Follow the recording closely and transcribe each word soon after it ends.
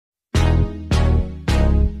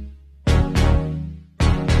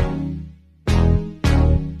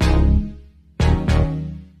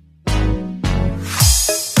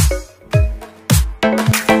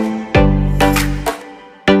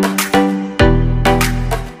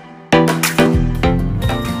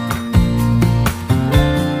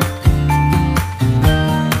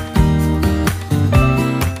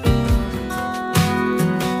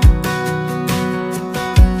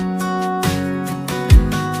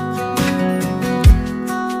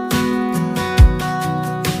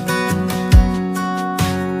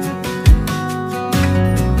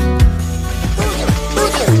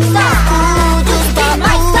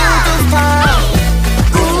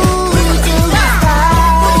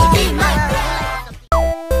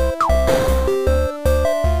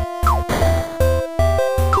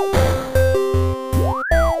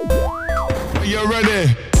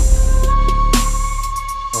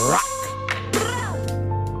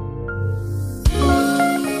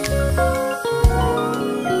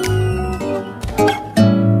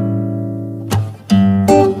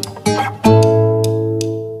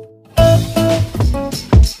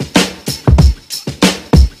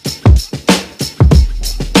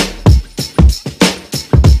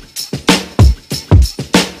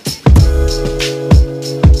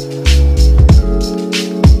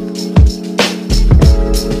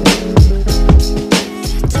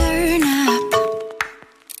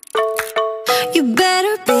You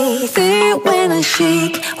better be there when I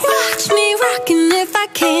shake. Watch me rockin' if I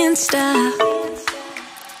can't stop.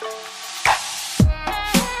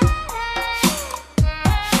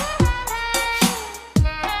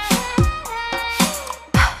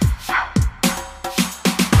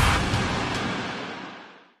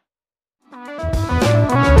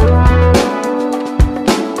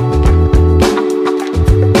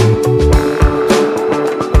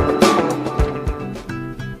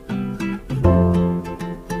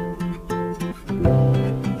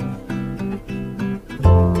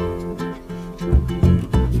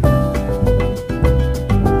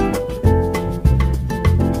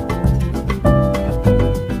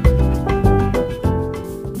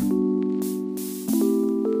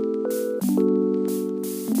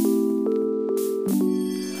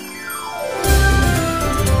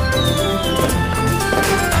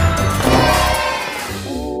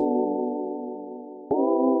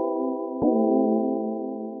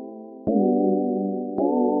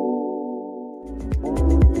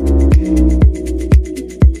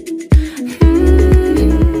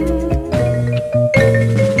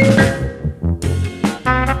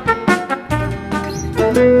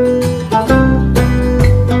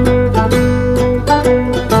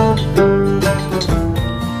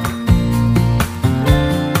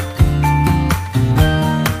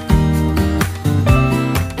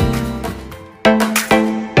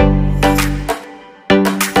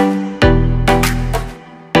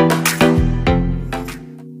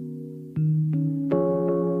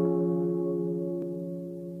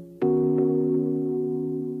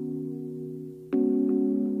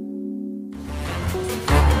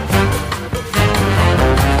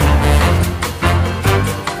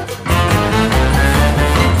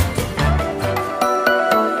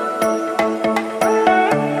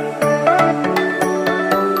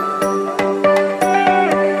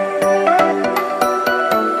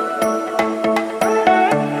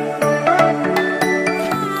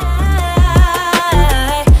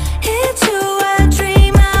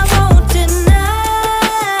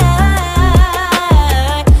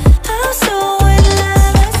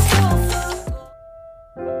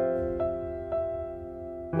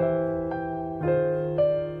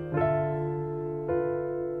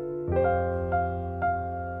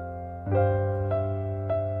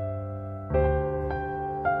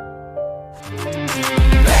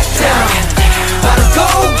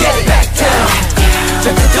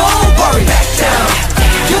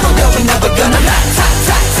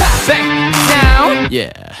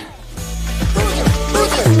 Yeah.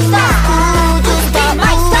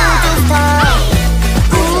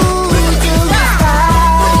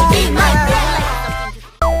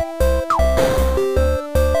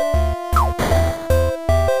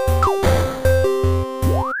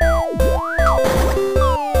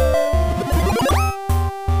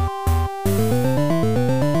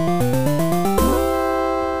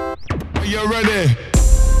 Are you ready?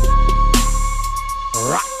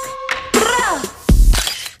 Rock.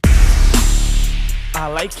 I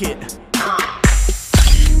like it.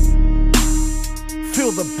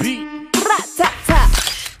 Feel the beat. Rat-tat-tat.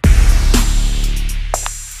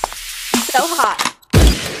 So hot.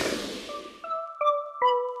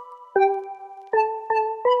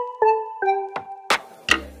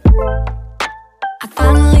 I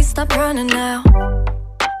finally stopped running now.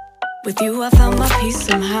 With you I found my peace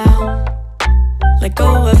somehow. Let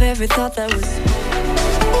go of every thought that was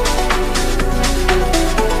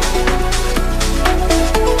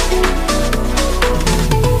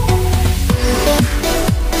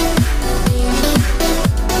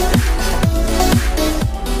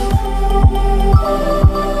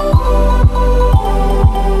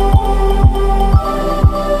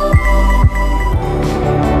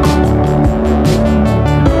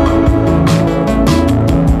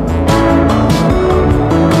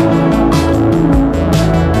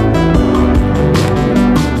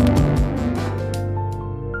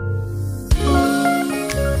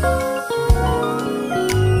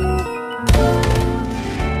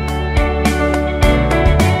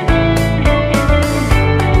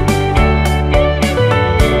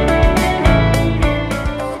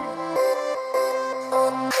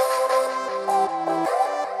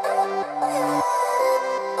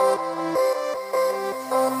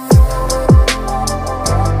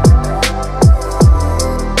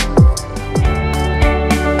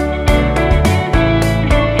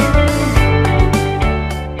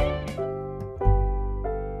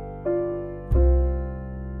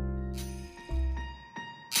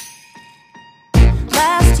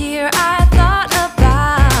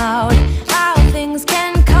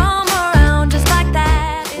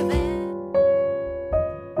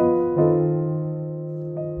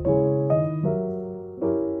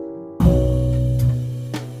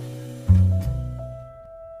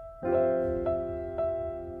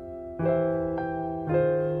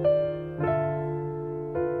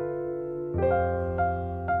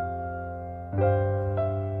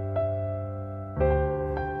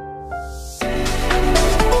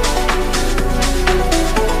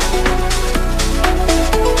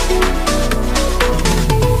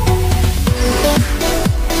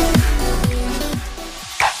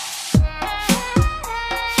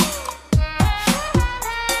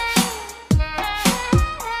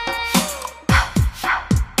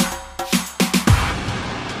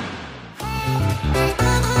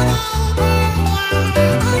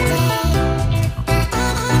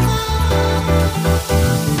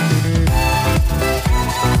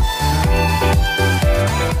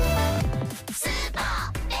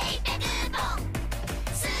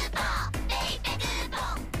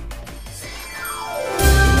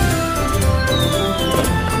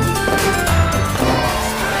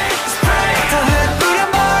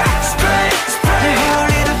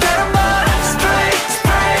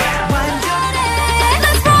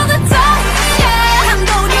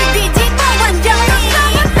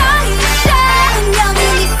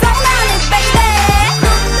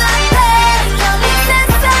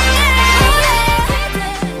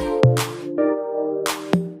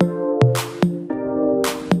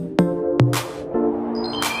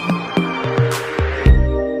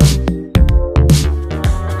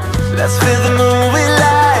Let's fill the moon with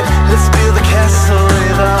light. Let's build a castle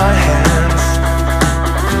with our hands.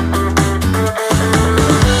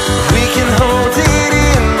 We can hold it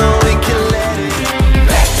in, or we can let it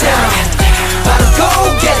back down. Gotta go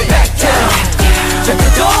get it back down. Just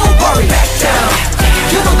don't worry, back down.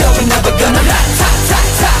 You know that we're never gonna back down.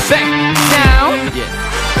 Yeah.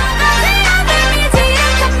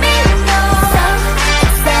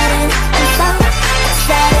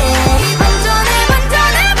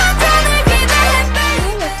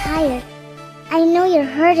 I know you're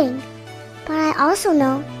hurting, but I also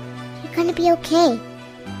know you're gonna be okay.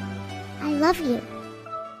 I love you.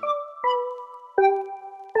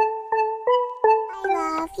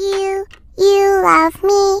 I love you, you love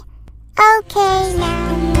me. Okay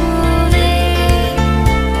now.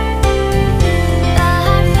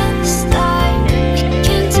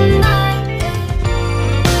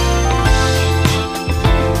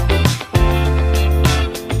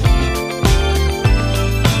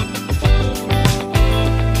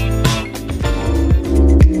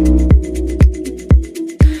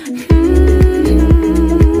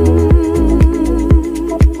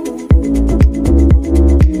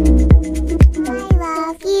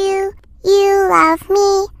 Love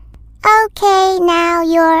me. Okay, now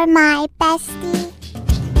you're my bestie.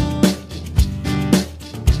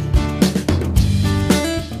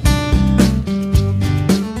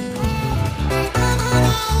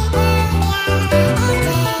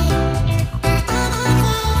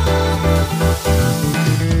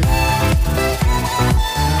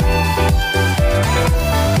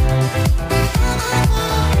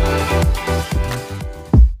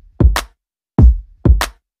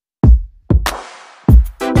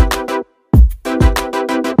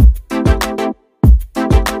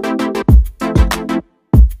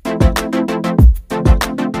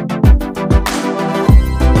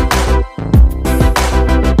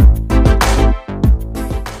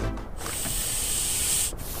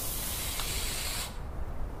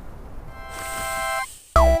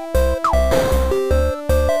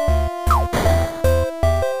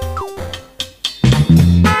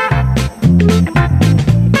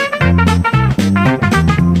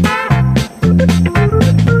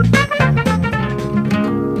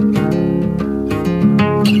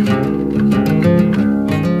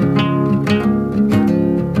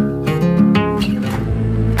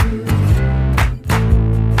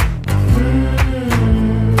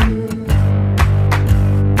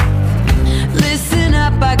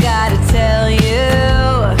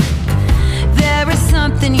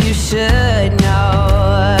 should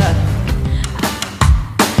know.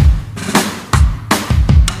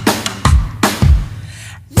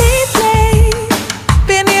 Lately,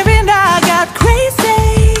 been hearing I got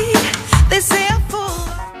crazy.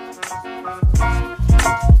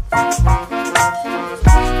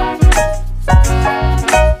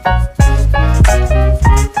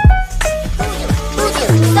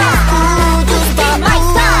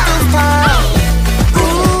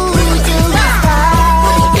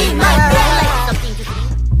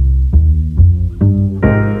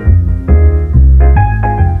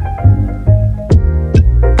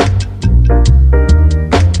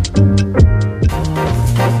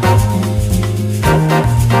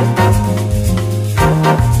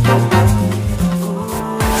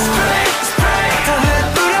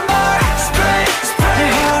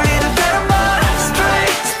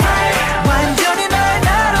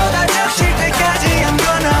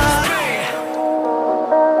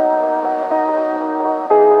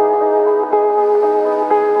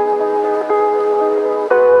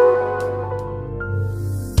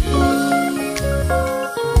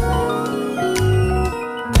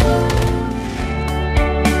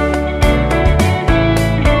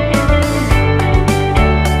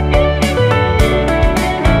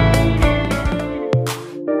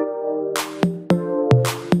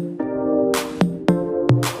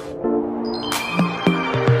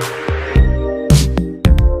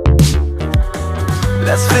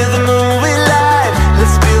 Let's fill the moon with light.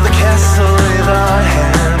 Let's build a castle with our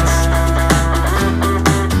hands.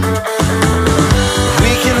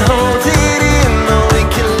 We can hold it in or we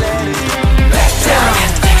can let it back down.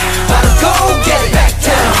 Gotta go get it back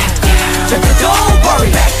down. Don't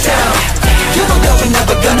worry, back down. You know that we're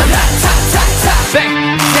never gonna back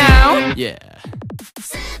down. Yeah.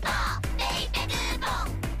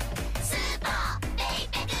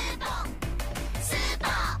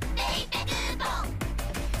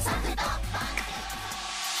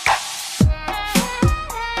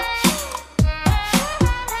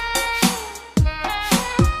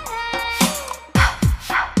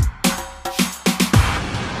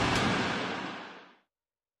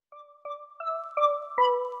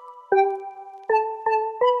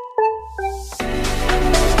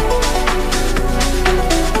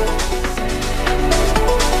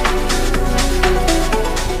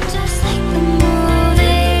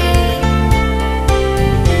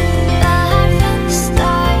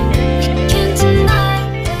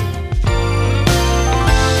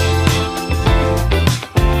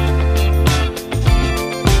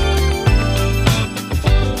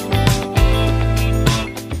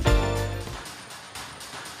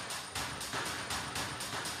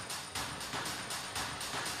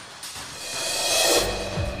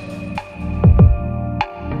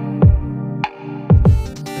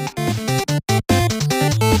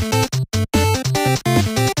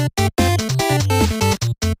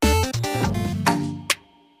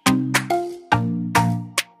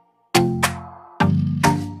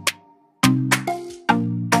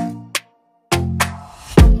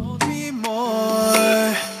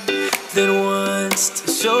 Than once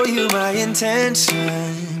to show you my intention.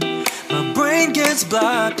 My brain gets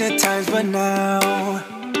blocked at times, but now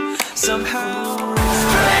somehow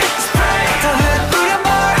더 해보려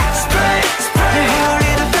more. 내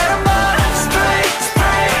허리는 pheromone.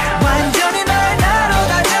 완전히 날 나로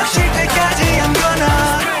다 적실 때까지 I'm gonna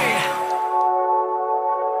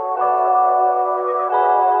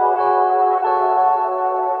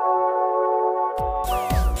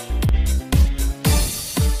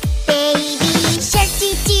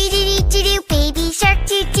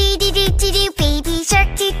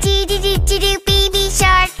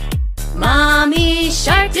Mommy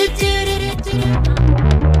shark, do do do do do.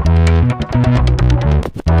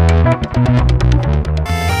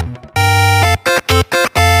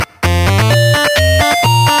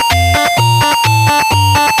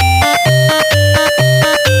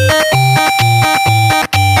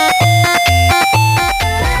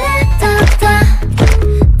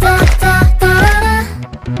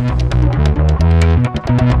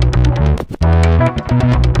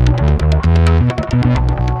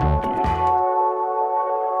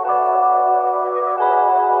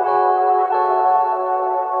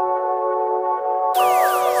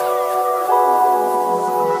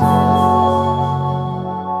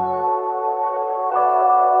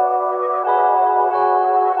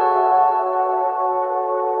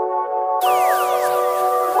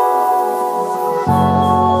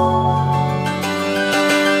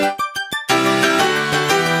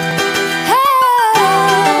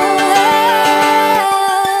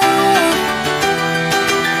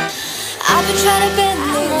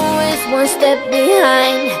 One step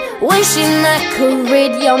behind, wishing I could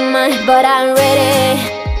read your mind, but I'm ready.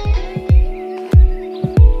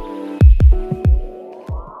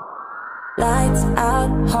 Lights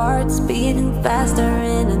out, hearts beating faster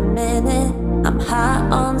in a minute. I'm high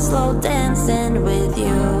on slow dancing with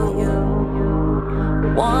you.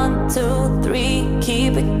 1, 2, 3,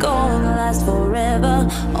 keep it going, last forever.